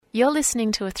You're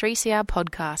listening to a 3CR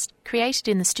podcast created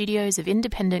in the studios of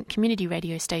independent community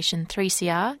radio station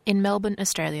 3CR in Melbourne,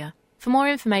 Australia. For more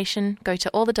information, go to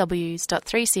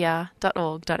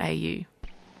allthews.3cr.org.au.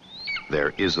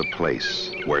 There is a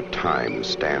place where time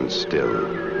stands still,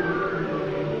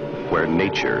 where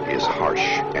nature is harsh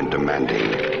and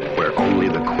demanding, where only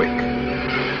the quick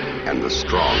and the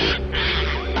strong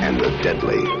and the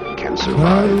deadly can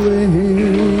survive.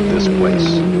 This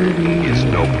place is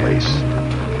no place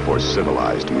for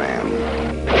civilized man.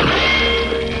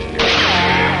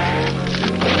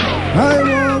 I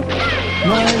want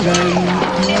my land.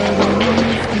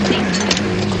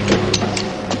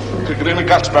 Kick it in the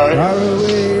guts, Barry. Far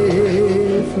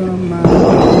away from my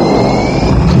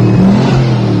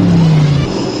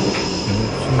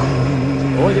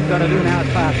All you've got to do now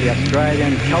is pass the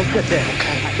Australian culture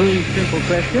test. 3 simple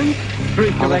questions,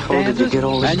 3 correct answers,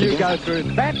 and you go through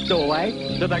that doorway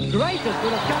to the greatest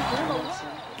little country in the world.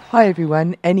 Hi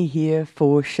everyone, Annie here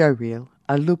for Showreel,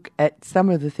 a look at some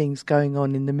of the things going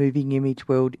on in the moving image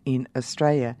world in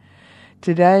Australia.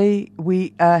 Today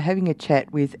we are having a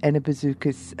chat with Anna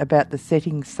Bouzoukas about the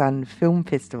Setting Sun Film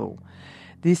Festival.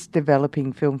 This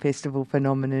developing film festival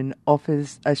phenomenon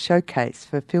offers a showcase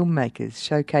for filmmakers,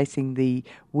 showcasing the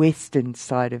western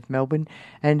side of Melbourne,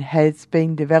 and has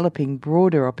been developing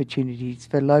broader opportunities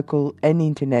for local and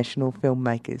international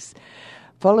filmmakers.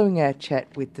 Following our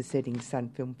chat with the Setting Sun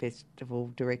Film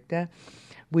Festival director,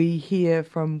 we hear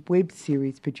from web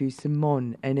series producer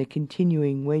Mon and a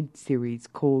continuing web series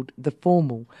called The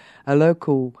Formal, a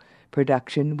local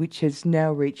production which has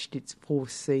now reached its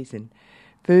 4th season.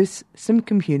 First, some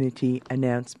community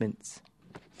announcements.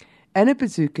 Anna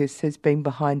Bouzoukas has been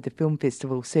behind the film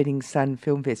festival, Setting Sun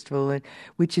Film Festival,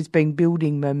 which has been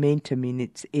building momentum in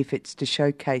its efforts to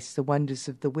showcase the wonders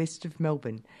of the west of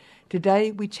Melbourne.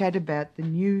 Today we chat about the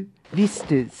new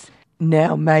vistas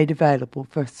now made available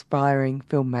for aspiring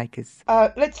filmmakers.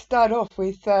 Let's start off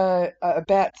with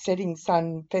about Setting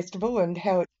Sun Festival and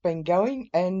how it's been going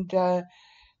and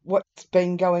what's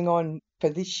been going on for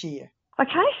this year.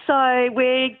 Okay, so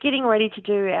we're getting ready to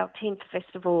do our 10th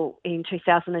festival in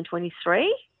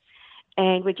 2023,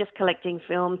 and we're just collecting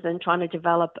films and trying to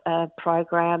develop a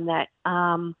program that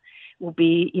will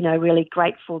be, really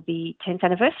great for the 10th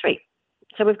anniversary.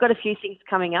 So we've got a few things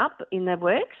coming up in the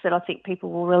works that I think people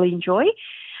will really enjoy.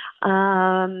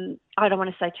 I don't want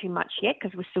to say too much yet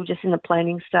because we're still just in the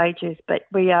planning stages, but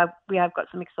we have got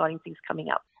some exciting things coming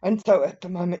up. And so at the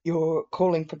moment you're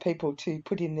calling for people to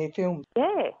put in their films.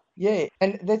 Yeah,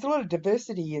 and there's a lot of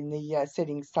diversity in the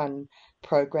Setting Sun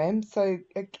program. So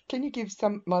can you give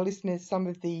my listeners some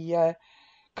of the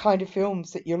kind of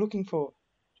films that you're looking for?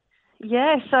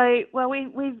 Yeah, so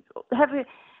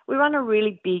we run a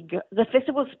really big. The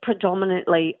festival's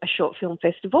predominantly a short film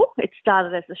festival. It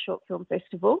started as a short film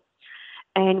festival,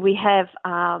 and we have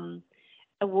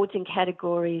awards in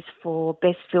categories for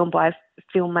best film by a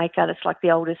filmmaker. That's like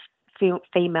the oldest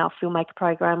female filmmaker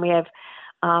program. We have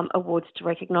awards to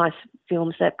recognise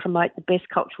films that promote the best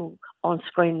cultural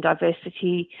on-screen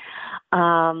diversity.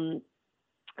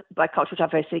 By cultural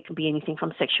diversity, it can be anything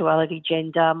from sexuality,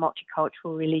 gender,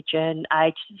 multicultural, religion,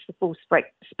 age, just the full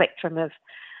spectrum of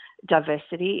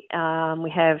diversity.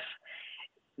 We have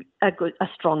a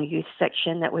strong youth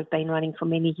section that we've been running for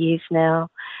many years now.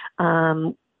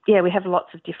 We have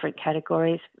lots of different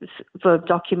categories for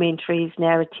documentaries,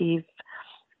 narrative,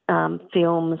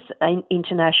 films,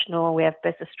 international. We have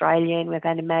Best Australian, we have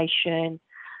animation,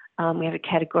 we have a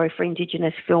category for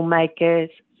Indigenous filmmakers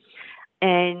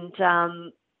and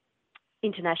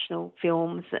international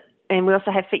films, and we also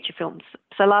have feature films.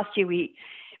 So last year we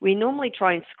normally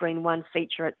try and screen one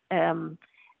feature at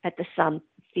the Sun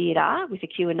Theatre with a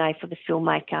Q&A for the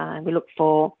filmmaker, and we look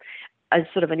for a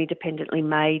sort of an independently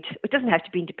made, it doesn't have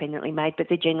to be independently made, but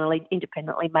they're generally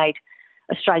independently made,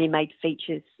 Australian-made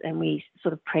features, and we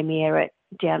sort of premiere it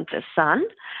down to Sun.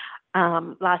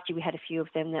 Last year we had a few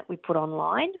of them that we put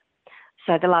online.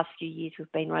 So the last few years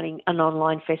we've been running an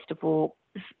online festival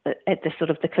at the sort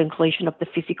of the conclusion of the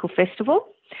physical festival.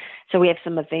 So we have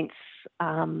some events.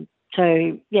 We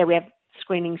have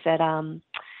screenings at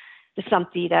the Sun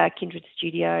Theatre, Kindred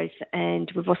Studios,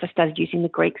 and we've also started using the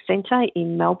Greek Centre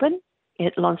in Melbourne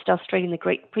at Lonsdale Street in the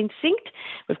Greek Precinct.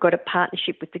 We've got a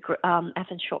partnership with the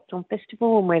Athens Short Film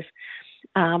Festival, and we've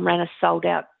ran a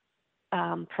sold-out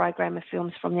program of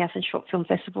films from the Athens Short Film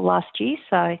Festival last year.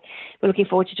 So we're looking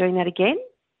forward to doing that again.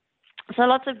 So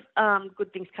lots of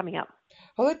good things coming up.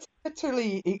 Well, that's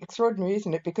really extraordinary,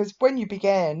 isn't it? Because when you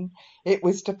began, it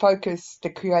was to focus the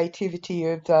creativity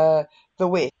of the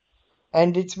West,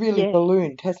 and it's really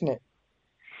ballooned, hasn't it?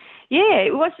 Yeah,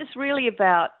 it was just really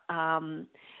about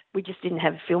we just didn't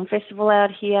have a film festival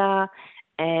out here.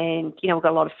 And, we've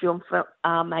got a lot of film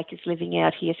makers living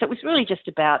out here. So it was really just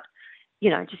about,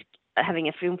 just having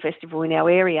a film festival in our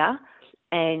area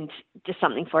and just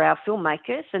something for our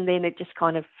filmmakers. And then it just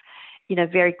kind of,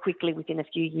 very quickly within a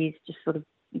few years just sort of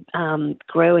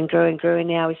grew and grew and grew. And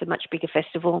now it's a much bigger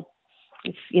festival.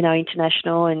 It's,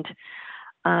 international and,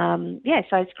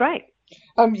 so it's great.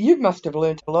 You must have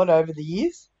learnt a lot over the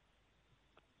years.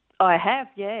 I have,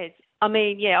 yeah. I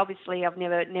mean, yeah, obviously I've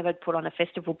never put on a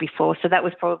festival before, so that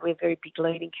was probably a very big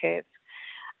learning curve.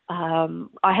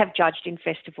 I have judged in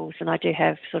festivals and I do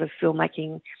have sort of some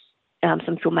filmmaking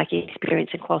experience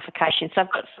and qualifications. So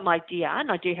I've got some idea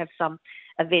and I do have some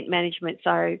event management.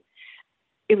 So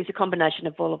it was a combination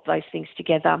of all of those things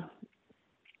together.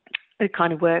 It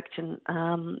kind of worked and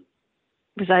I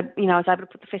was able to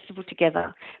put the festival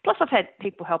together. Plus I've had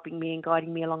people helping me and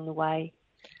guiding me along the way.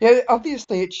 Yeah,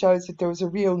 obviously it shows that there was a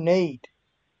real need.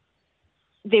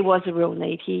 There was a real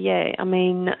need here, yeah. I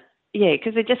mean, yeah,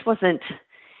 because there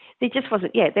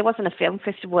wasn't a film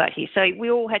festival out here. So we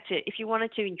all had to, if you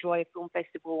wanted to enjoy a film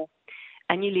festival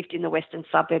and you lived in the western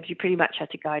suburbs, you pretty much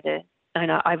had to go to,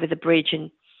 over the bridge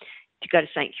and to go to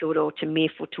St Kilda or to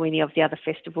MIF or to any of the other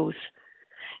festivals.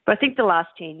 But I think the last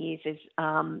 10 years has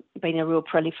been a real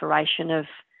proliferation of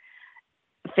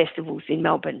festivals in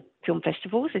Melbourne, film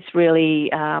festivals. It's really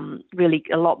a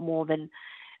lot more than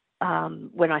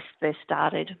when I first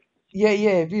started.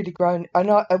 Yeah, really grown. And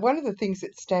one of the things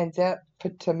that stands out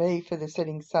to me for the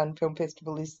Setting Sun Film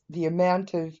Festival is the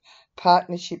amount of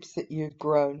partnerships that you've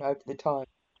grown over the time.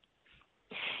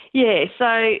 Yeah,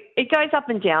 so it goes up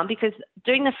and down because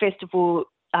doing the festival,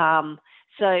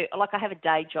 so like I have a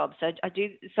day job, so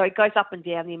it goes up and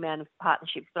down the amount of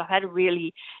partnerships, but I've had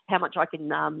how much I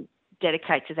can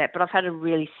dedicate to that, but I've had a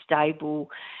really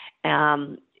stable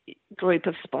group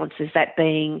of sponsors, that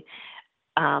being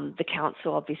the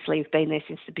council, obviously, have been there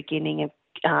since the beginning. Of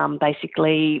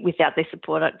basically, without their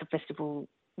support, the festival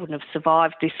wouldn't have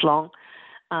survived this long.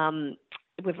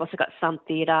 We've also got Sun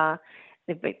Theatre.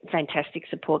 They've been fantastic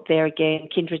support there again.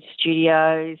 Kindred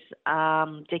Studios,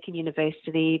 Deakin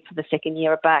University for the second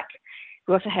year back.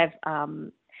 We also have a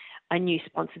new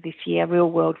sponsor this year, Real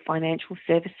World Financial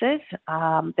Services.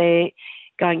 They're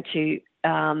going to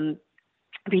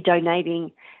be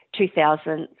donating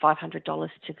 $2,500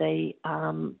 to the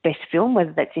best film,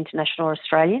 whether that's international or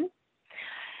Australian.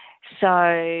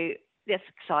 So that's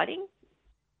exciting.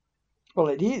 Well,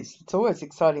 it is. It's always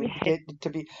exciting to get to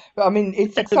be. I mean,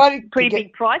 it's exciting. Pretty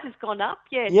big prize has gone up.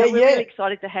 Yeah, so we're really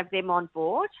excited to have them on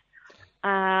board.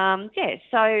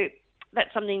 So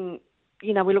that's something,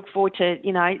 we look forward to,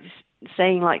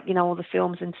 seeing all the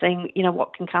films and seeing,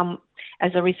 what can come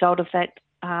as a result of that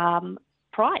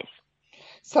prize.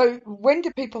 So when do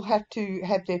people have to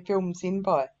have their films in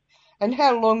by? And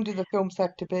how long do the films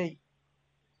have to be?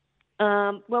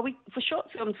 Well, for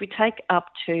short films, we take up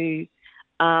to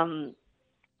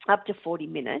 40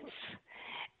 minutes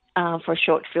for a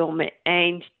short film,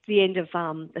 and the end of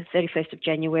the 31st of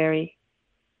January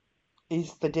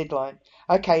is the deadline.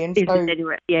 Okay, and so of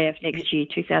next year,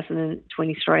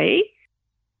 2023.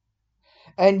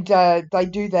 And they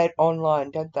do that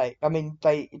online, don't they? I mean,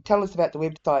 they tell us about the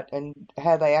website and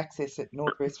how they access it and all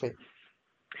the rest of it.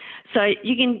 So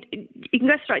you can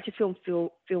go straight to Film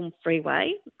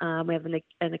Freeway. We have an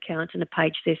account and a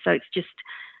page there, so it's just.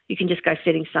 You can just go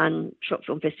Setting Sun Short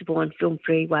Film Festival on Film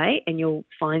Freeway and you'll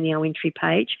find our entry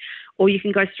page. Or you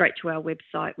can go straight to our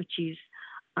website, which is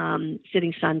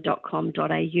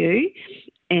settingsun.com.au,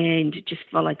 and just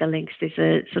follow the links. There's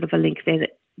a sort of a link there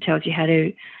that tells you how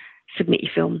to submit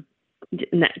your film.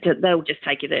 And they'll just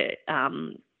take you to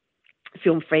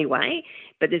Film Freeway,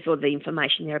 but there's all the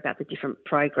information there about the different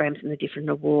programs and the different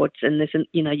awards. And there's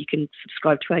you can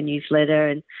subscribe to our newsletter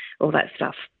and all that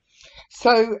stuff.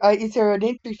 So is there an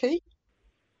entry fee?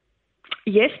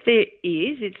 Yes, there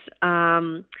is. It's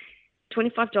 $25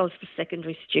 for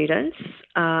secondary students,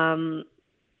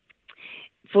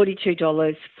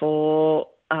 $42 for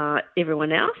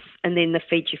everyone else, and then the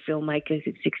feature filmmakers,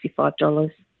 it's $65.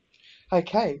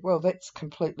 Okay, well, that's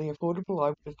completely affordable, I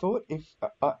would have thought, if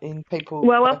in people...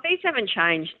 Well, our fees haven't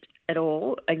changed at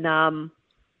all in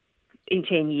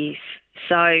 10 years.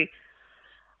 So...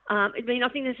 I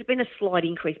think there's been a slight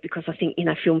increase because I think,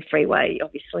 Film Freeway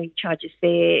obviously charges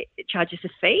a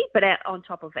fee, but on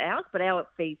top of ours, but our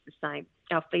fee's the same.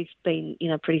 Our fee's been,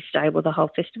 pretty stable the whole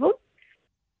festival.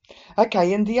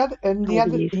 Okay, and the other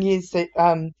thing is that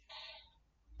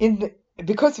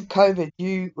because of COVID,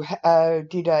 you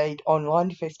did an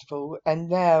online festival, and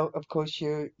now, of course,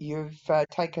 you've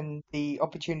taken the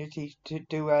opportunity to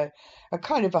do a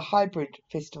kind of a hybrid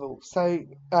festival. So,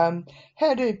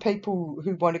 how do people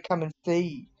who want to come and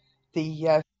see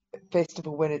the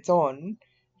festival when it's on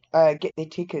get their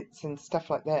tickets and stuff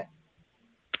like that?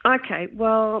 Okay,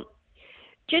 well,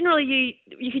 generally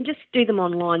you can just do them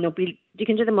online. You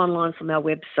can do them online from our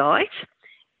website.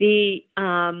 The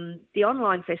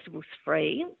online festival's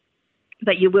free,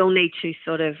 but you will need to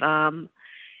sort of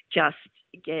just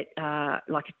get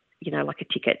like a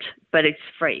ticket, but it's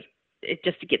free.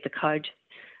 Just to get the code,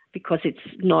 because it's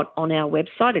not on our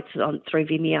website. It's on through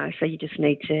Vimeo, so you just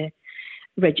need to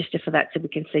register for that, so we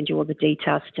can send you all the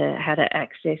details to how to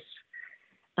access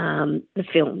the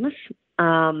films.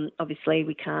 Obviously,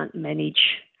 we can't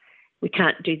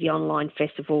do the online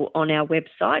festival on our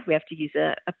website. We have to use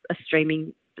a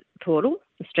streaming portal,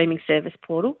 a streaming service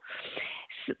portal.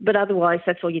 But otherwise,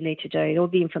 that's all you need to do. All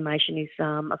the information is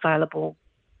available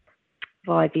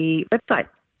via the website.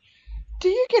 Do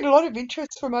you get a lot of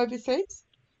interest from overseas?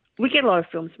 We get a lot of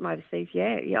films from overseas,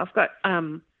 yeah. I've got,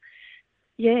 got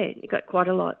quite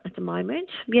a lot at the moment.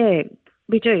 Yeah,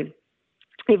 we do.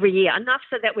 Every year, enough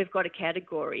so that we've got a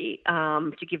category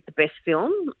to give the best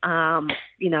film,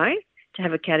 to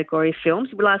have a category of films.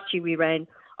 Last year we ran,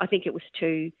 I think it was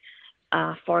 2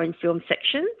 foreign film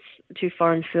sections, 2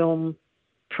 foreign film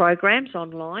programs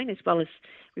online, as well as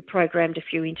we programmed a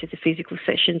few into the physical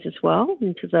sessions as well,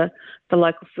 into the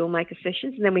local filmmaker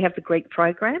sessions. And then we have the Greek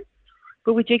program.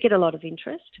 But we do get a lot of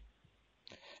interest.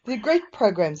 The Greek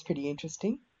program's pretty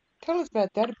interesting. Tell us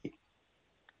about that a bit.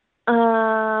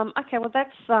 Okay, well,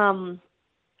 that's,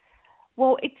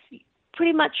 it's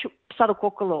pretty much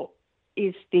Sarokokolo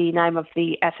is the name of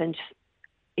the Athens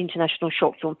International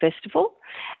Short Film Festival.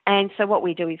 And so what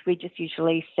we do is we just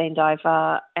usually send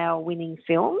over our winning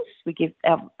films. We give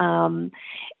and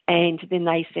then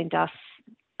they send us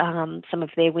some of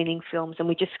their winning films, and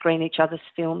we just screen each other's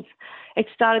films. It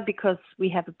started because we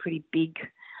have a pretty big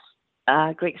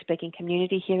Greek-speaking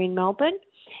community here in Melbourne,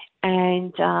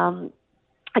 and I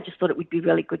just thought it would be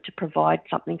really good to provide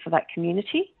something for that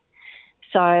community.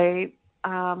 So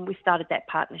we started that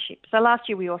partnership. So last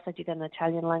year we also did an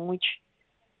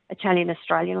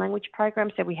Italian-Australian language program.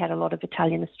 So we had a lot of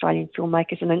Italian-Australian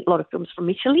filmmakers and a lot of films from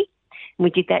Italy. And we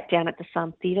did that down at the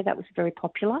Sun Theatre. That was very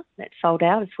popular. That sold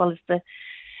out, as well as the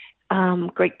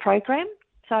Greek program.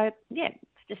 So, yeah,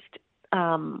 it's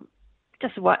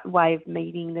just a way of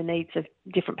meeting the needs of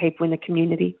different people in the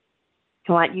community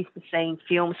who aren't used to seeing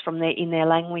films in their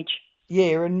language.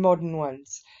 Yeah, and modern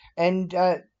ones. And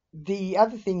the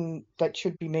other thing that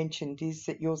should be mentioned is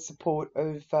that your support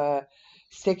of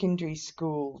secondary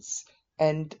schools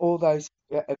and all those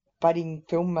budding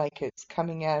filmmakers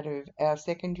coming out of our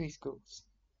secondary schools.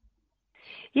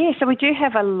 Yeah, so we do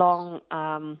have a long,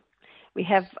 we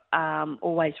have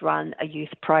always run a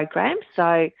youth program.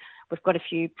 So we've got a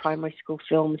few primary school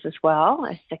films as well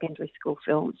as secondary school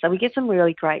films. So we get some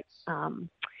really great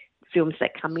films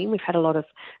that come in. We've had a lot of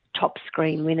top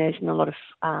screen winners and a lot of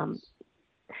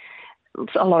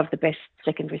the best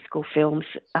secondary school films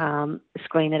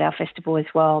screen at our festival as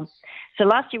well. So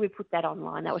last year we put that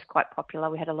online. That was quite popular.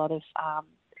 We had a lot of,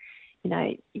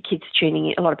 kids tuning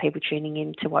in, a lot of people tuning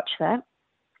in to watch that.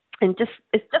 And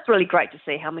it's just really great to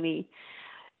see how many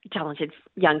talented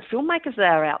young filmmakers there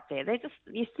are out there.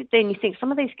 You sit there and you think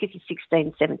some of these kids are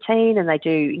 16, 17, and they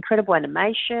do incredible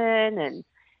animation and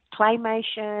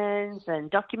claymations and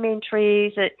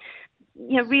documentaries that,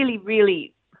 really,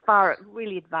 really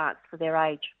really advanced for their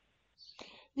age.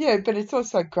 Yeah, but it's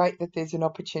also great that there's an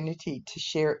opportunity to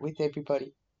share it with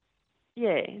everybody.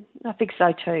 Yeah, I think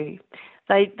so too.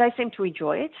 They seem to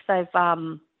enjoy it. They've,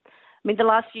 the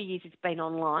last few years it's been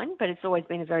online, but it's always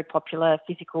been a very popular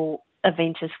physical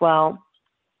event as well.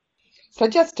 So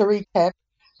just to recap,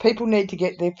 people need to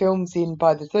get their films in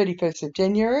by the 31st of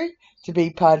January to be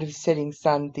part of Setting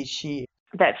Sun this year.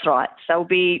 That's right. So we'll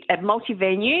be at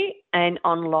multi-venue and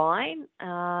online.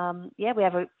 We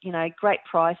have great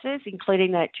prizes,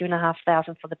 including that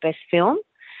 $2,500 for the best film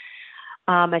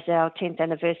as our 10th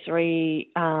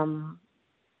anniversary,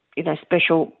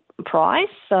 special prize.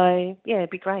 So yeah, it'd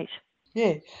be great.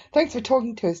 Yeah. Thanks for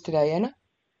talking to us today, Anna.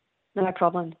 No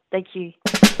problem. Thank you.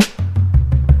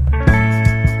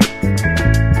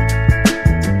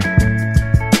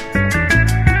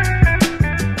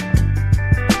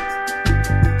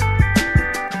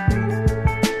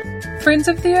 Friends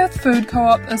of the Earth Food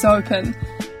Co-op is open.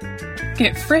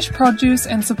 Get fresh produce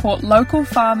and support local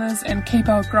farmers and keep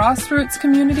our grassroots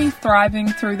community thriving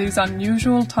through these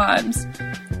unusual times.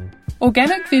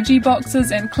 Organic veggie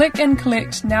boxes and click and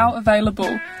collect now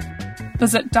available.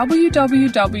 Visit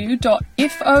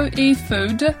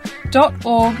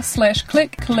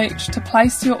www.foefood.org/click-collect to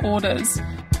place your orders.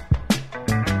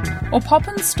 Or pop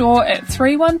in store at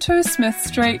 312 Smith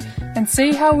Street and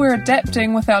see how we're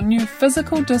adapting with our new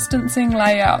physical distancing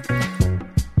layout.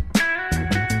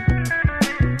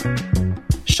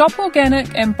 Shop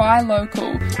organic and buy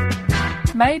local.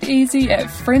 Made easy at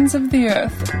Friends of the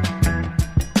Earth.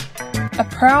 A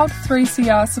proud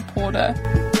 3CR supporter.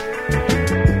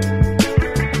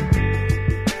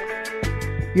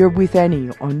 You're with Annie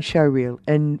on Showreel,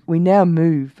 and we now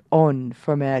move on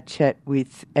from our chat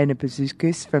with Anna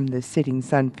Bazoukas from the Setting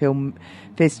Sun Film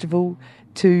Festival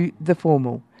to The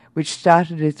Formal, which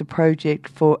started as a project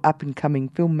for up-and-coming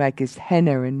filmmakers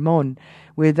Hannah and Mon,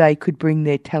 where they could bring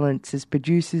their talents as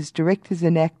producers, directors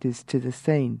and actors to the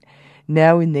scene.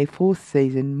 Now in their 4th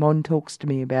season, Mon talks to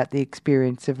me about the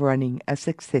experience of running a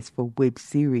successful web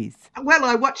series. Well,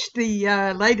 I watched the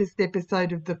latest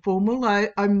episode of The Formal.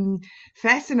 I'm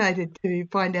fascinated to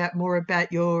find out more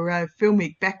about your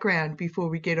filmic background before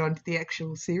we get on to the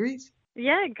actual series.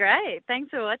 Yeah, great. Thanks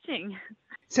for watching.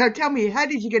 So tell me, how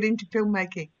did you get into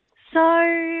filmmaking? So,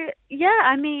 I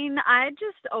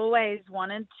just always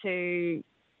wanted to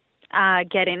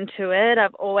get into it.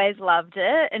 I've always loved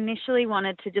it. Initially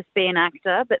wanted to just be an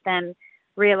actor, but then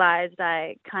realised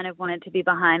I kind of wanted to be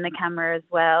behind the camera as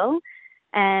well.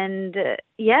 And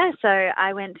so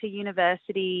I went to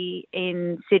university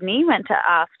in Sydney, went to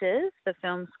AFTRS, the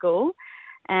film school,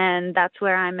 and that's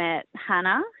where I met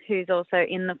Hannah, who's also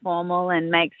in The Formal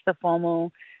and makes The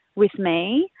Formal with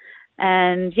me.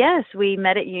 And yes, we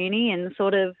met at uni and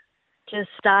sort of just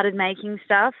started making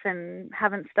stuff and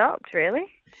haven't stopped, really.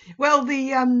 Well,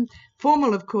 the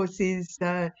Formal, of course, is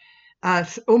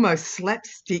almost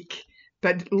slapstick,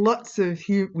 but with lots of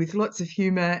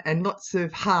humour and lots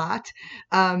of heart.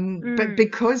 But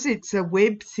because it's a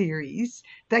web series,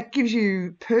 that gives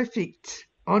you perfect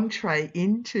entree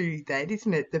into that,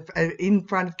 isn't it? In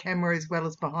front of camera as well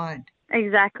as behind.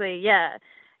 Exactly, yeah.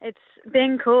 It's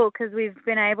been cool because we've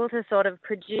been able to sort of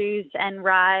produce and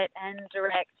write and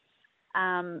direct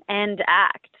and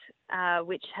act,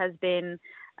 which has been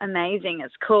amazing.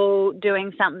 It's cool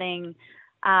doing something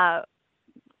for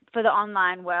the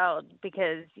online world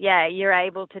because, you're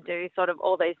able to do sort of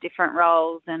all those different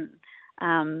roles and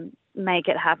make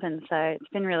it happen. So it's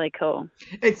been really cool.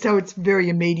 So it's very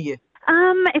immediate.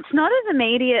 It's not as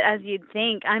immediate as you'd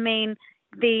think. I mean,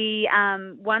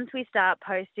 once we start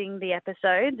posting the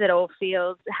episodes, it all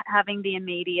feels having the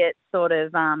immediate sort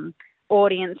of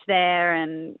audience there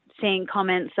and seeing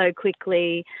comments so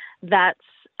quickly. That's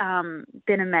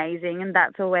been amazing, and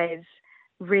that's always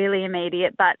really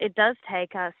immediate. But it does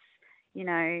take us,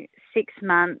 6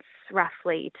 months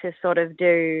roughly to sort of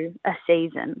do a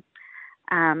season.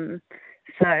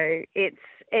 So it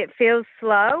feels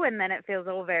slow, and then it feels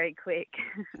all very quick.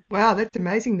 Wow, that's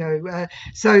amazing, though.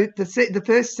 So the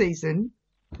first season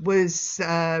was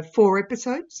 4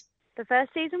 episodes? The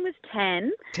first season was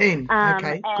 10. 10,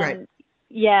 okay, great.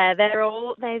 Yeah,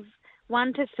 they've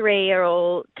 1 to 3 are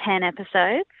all 10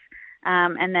 episodes.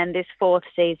 And then this 4th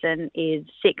season is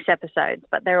 6 episodes,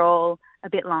 but they're all a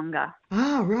bit longer.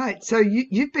 Ah, right. So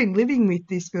you've been living with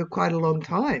this for quite a long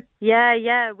time.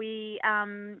 Yeah. We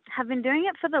have been doing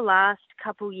it for the last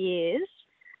couple years.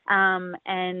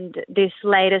 And this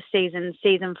latest season,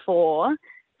 season 4,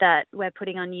 that we're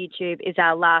putting on YouTube is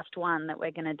our last one that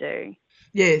we're going to do.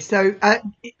 Yeah. So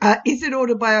is it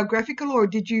autobiographical, or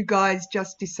did you guys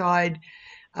just decide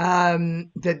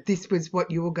that this was what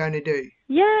you were going to do?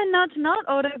 Yeah, no, it's not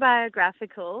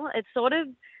autobiographical. It's sort of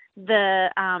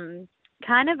the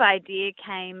kind of idea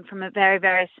came from a very,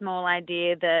 very small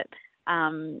idea that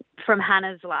from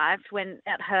Hannah's life, when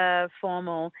at her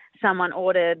Formal, someone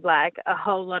ordered like a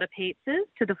whole lot of pizzas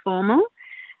to the Formal.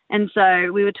 And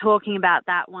so we were talking about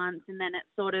that once, and then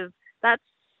that's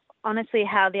honestly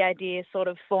how the idea sort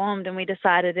of formed, and we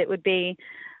decided it would be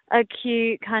a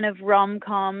cute kind of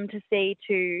rom-com to see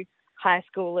 2 high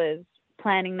schoolers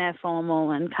planning their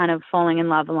Formal and kind of falling in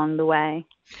love along the way.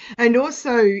 And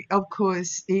also, of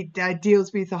course, it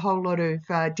deals with a whole lot of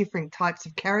different types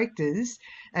of characters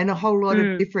and a whole lot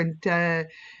of different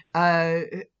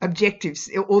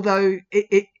objectives. Although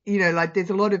there's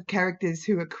a lot of characters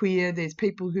who are queer. There's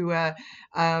people who are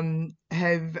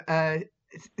have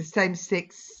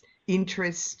same-sex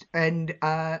interest and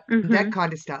that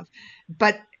kind of stuff.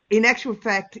 But in actual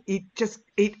fact, it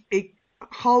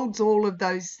holds all of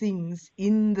those things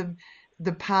in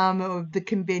the palm of the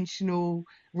conventional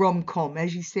rom-com,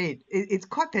 as you said. It's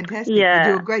quite fantastic. Yeah.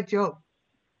 You do a great job.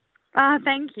 Oh,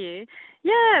 thank you.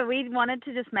 Yeah, we wanted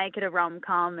to just make it a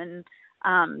rom-com, and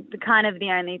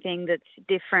the only thing that's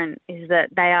different is that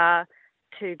they are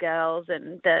two girls,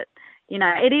 and that, you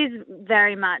know, it is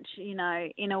very much, you know,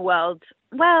 in a world,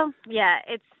 well, yeah,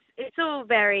 it's all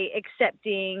very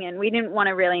accepting, and we didn't want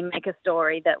to really make a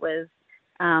story that was,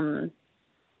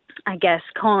 I guess,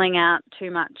 calling out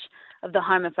too much of the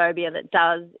homophobia that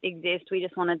does exist. We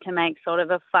just wanted to make sort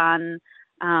of a fun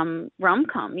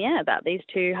rom-com, about these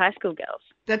two high school girls.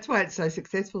 That's why it's so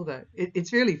successful, though.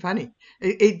 It's really funny.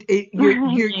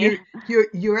 You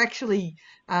actually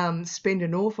spend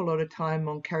an awful lot of time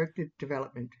on character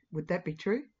development. Would that be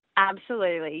true?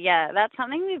 Absolutely, yeah. That's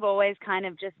something we've always kind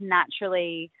of just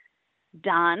naturally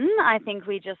done. I think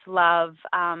we just love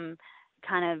kind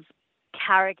of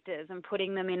characters and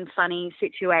putting them in funny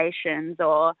situations,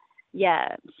 or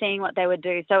seeing what they would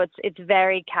do. So it's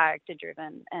very character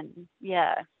driven, and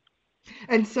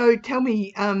And so tell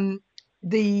me,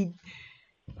 the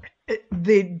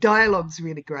dialogue's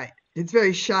really great. It's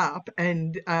very sharp,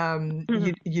 and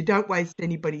you don't waste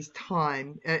anybody's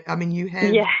time. I mean, you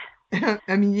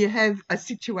have a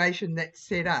situation that's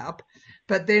set up,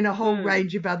 but then a whole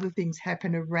range of other things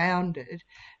happen around it,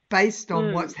 based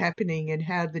on what's happening and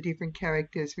how the different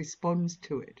characters respond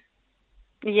to it.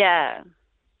 Yeah.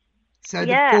 So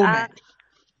the format.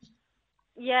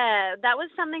 That was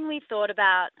something we thought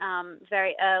about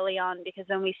very early on, because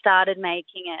when we started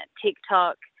making it,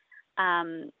 TikTok,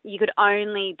 you could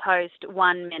only post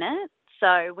 1 minute.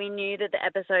 So we knew that the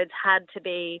episodes had to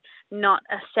be not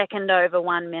a second over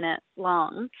 1 minute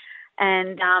long.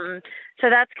 And so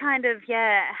that's kind of,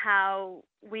 how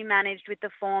we managed with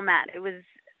the format. It was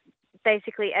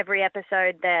basically every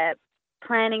episode they're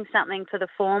planning something for the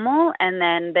formal, and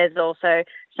then there's also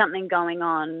something going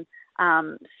on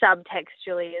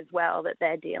subtextually as well that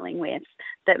they're dealing with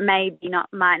that might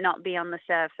not be on the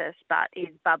surface, but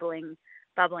is bubbling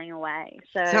away.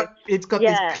 So it's got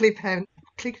this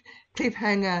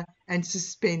cliffhanger and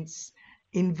suspense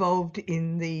involved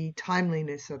in the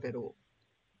timeliness of it all.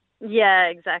 Yeah,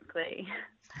 exactly.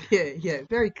 Yeah,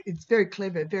 it's very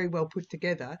clever, very well put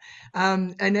together.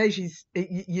 And as you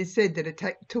said that it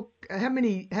took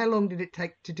how long did it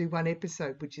take to do one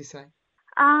episode, would you say?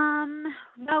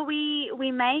 Well,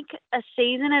 we make a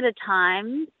season at a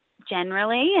time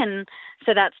generally, and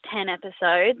so that's 10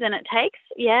 episodes, and it takes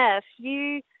a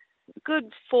few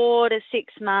good 4 to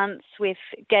 6 months with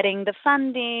getting the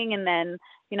funding, and then,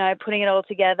 you know, putting it all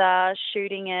together,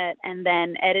 shooting it, and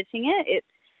then editing it.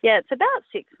 It's about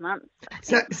 6 months.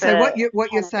 So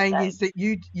what you're saying is that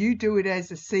you do it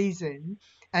as a season,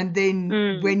 and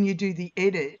then when you do the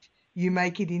edit, you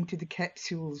make it into the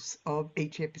capsules of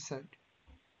each episode.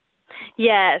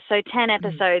 Yeah, so 10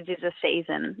 episodes is a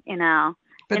season in our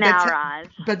eyes.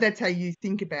 But that's how you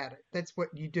think about it. That's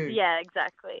what you do. Yeah,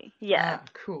 exactly. Yeah.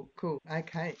 Cool.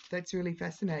 Okay, that's really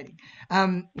fascinating.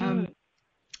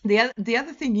 The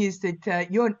other thing is that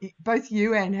both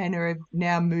you and Hannah have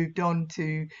now moved on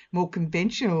to more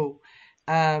conventional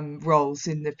roles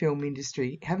in the film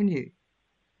industry, haven't you?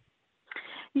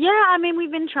 Yeah, I mean,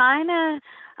 we've been trying to,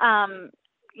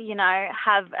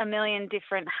 have a million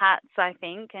different hats, I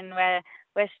think, and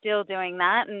we're still doing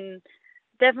that, and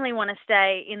definitely want to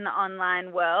stay in the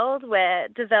online world. We're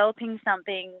developing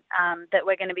something that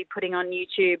we're going to be putting on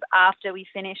YouTube after we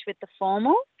finish with the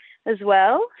formal as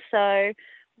well. So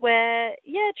we're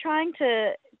trying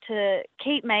to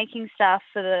keep making stuff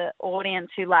for the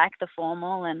audience who like the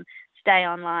formal and stay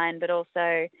online, but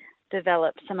also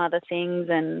develop some other things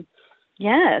and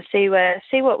see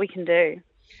what we can do.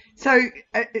 So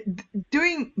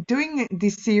doing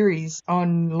this series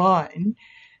online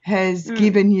has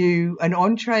given you an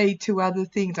entree to other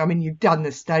things. I mean, you've done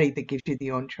the study that gives you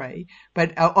the entree,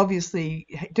 but obviously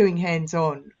doing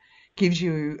hands-on gives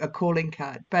you a calling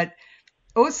card. But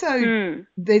also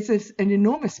there's an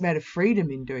enormous amount of freedom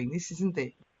in doing this, isn't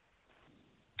there?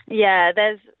 Yeah,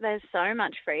 there's so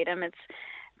much freedom. It's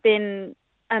been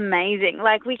amazing.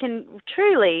 Like, we can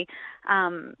truly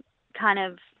kind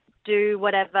of do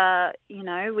whatever,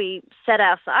 we set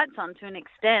our sights on to an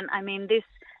extent. I mean, this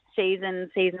season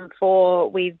 4,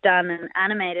 we've done an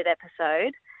animated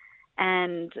episode,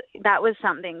 and that was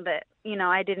something that,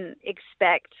 I didn't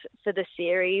expect for the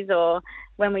series or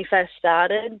when we first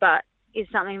started, but is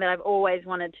something that I've always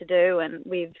wanted to do, and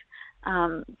we've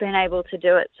been able to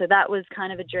do it. So that was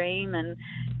kind of a dream, and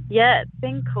it's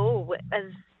been cool as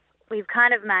we've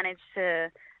kind of managed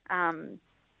to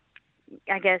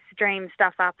I guess dream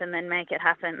stuff up and then make it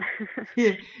happen.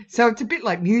 Yeah, so it's a bit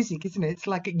like music, isn't it? It's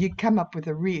like you come up with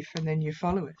a riff and then you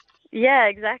follow it. Yeah,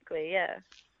 exactly. Yeah.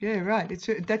 Yeah, right.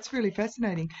 That's really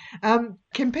fascinating.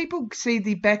 Can people see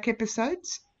the back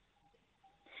episodes?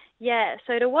 Yeah,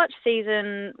 so to watch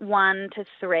season 1 to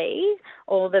 3,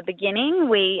 or the beginning,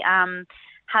 we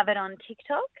have it on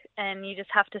TikTok, and you just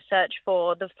have to search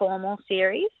for the Formal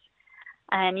series.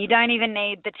 And you don't even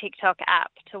need the TikTok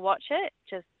app to watch it.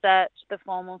 Just search the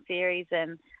Formal series,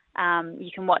 and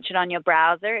you can watch it on your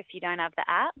browser if you don't have the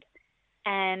app.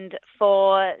 And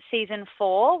for season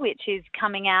 4, which is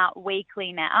coming out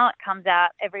weekly now, it comes out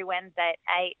every Wednesday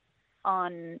at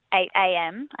 8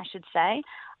 a.m., I should say,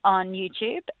 on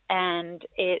YouTube. And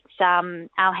it's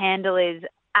our handle is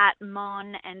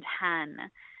 @MonandHan.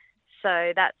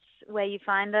 So that's where you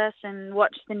find us and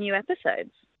watch the new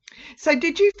episodes. So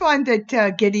did you find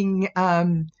that getting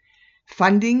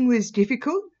funding was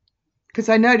difficult? Because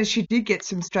I noticed you did get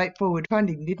some straightforward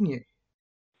funding, didn't you?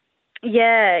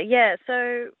 Yeah.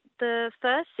 So the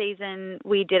first season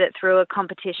we did it through a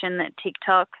competition that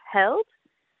TikTok held,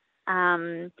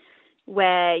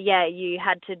 where, you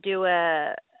had to do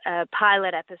a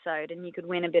pilot episode and you could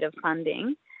win a bit of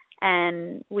funding.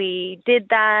 And we did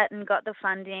that and got the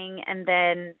funding, and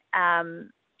then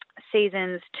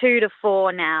seasons 2 to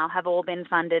 4 now have all been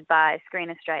funded by Screen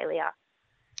Australia.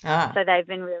 So they've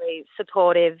been really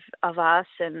supportive of us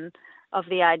and of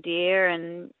the idea,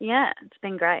 and it's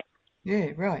been great.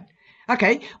 Yeah, right.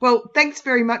 Okay, well, thanks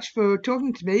very much for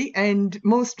talking to me, and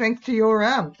more strength to your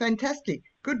arm. Fantastic.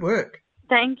 Good work.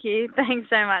 Thank you. Thanks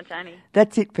so much, Annie.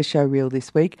 That's it for Showreel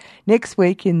this week. Next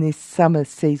week in this summer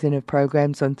season of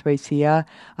programs on 3CR,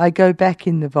 I go back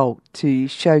in the vault to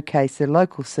showcase a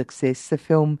local success, the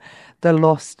film The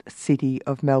Lost City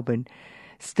of Melbourne,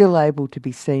 still able to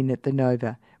be seen at the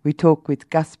Nova. We talk with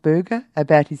Gus Berger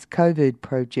about his COVID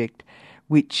project,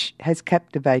 which has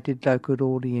captivated local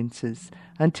audiences.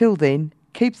 Until then,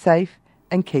 keep safe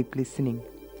and keep listening.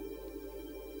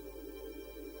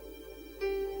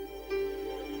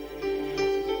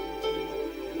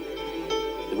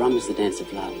 The rum is the dance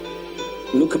of love.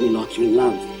 Look at me like you're in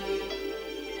love.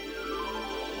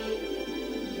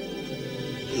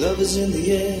 Love is in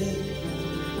the air.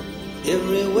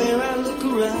 Everywhere I look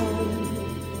around.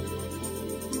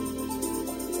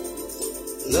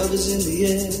 Love is in the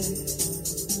air.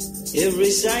 Every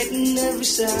sight and every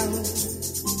sound.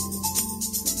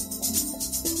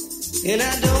 And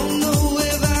I don't know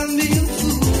if I'm being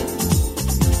fooled.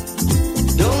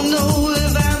 Don't know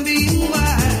if I'm being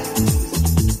wise.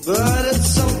 But it's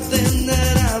something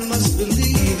that I must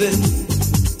believe in.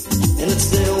 And it's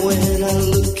there when I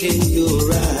look in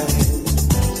your eyes.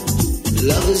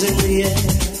 Love is in the air.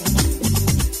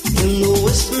 In the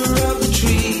whisper of the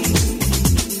tree.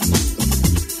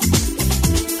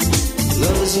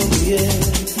 Love is in the air.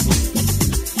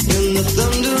 In the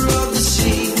thunder of the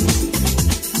sea.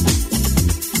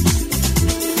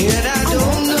 And I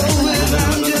don't know if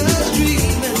I'm just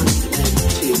dreaming.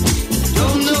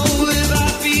 Don't know if I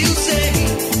feel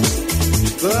safe.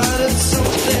 But it's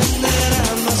something that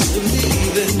I must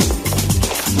believe in.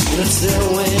 And it's there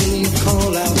when you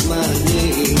call out my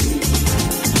name.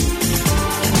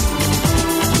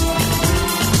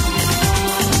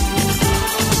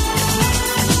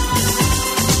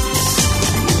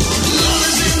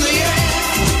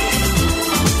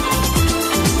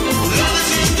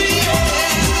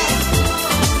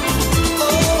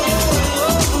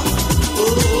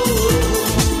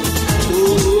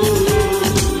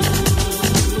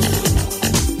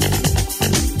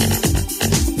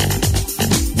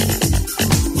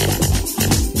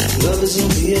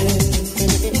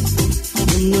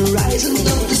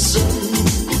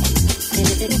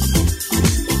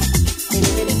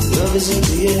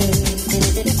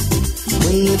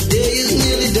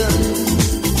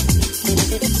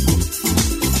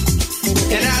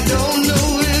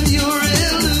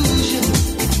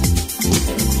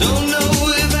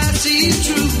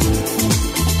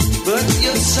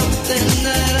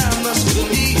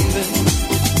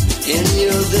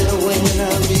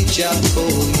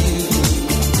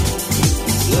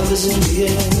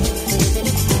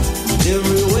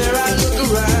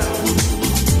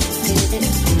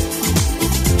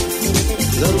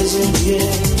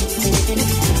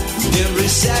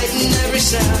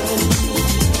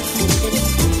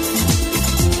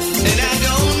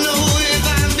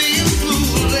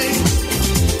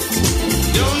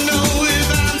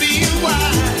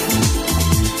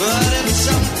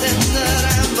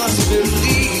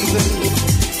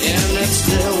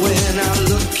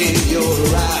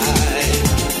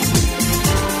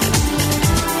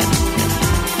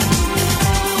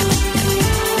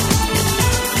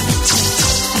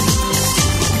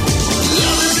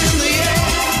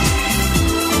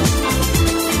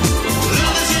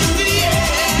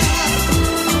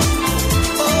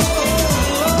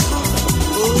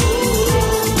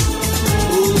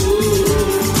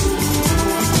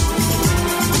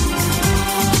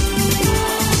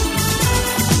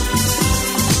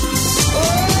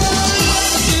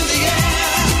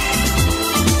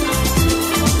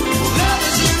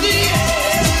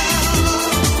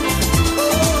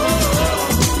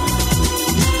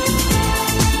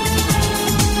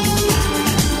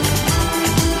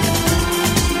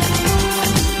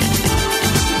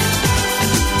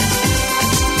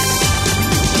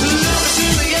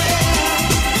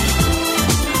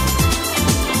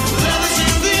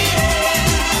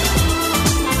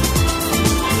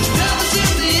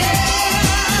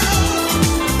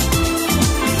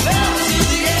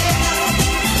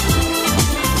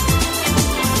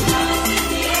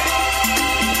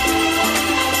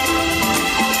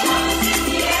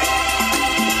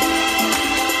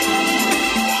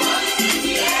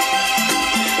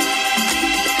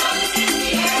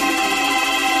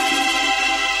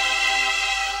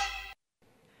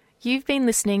 You've been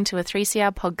listening to a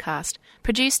 3CR podcast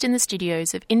produced in the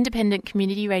studios of independent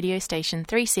community radio station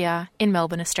 3CR in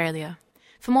Melbourne, Australia.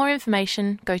 For more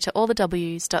information, go to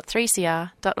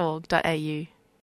allthews.3cr.org.au.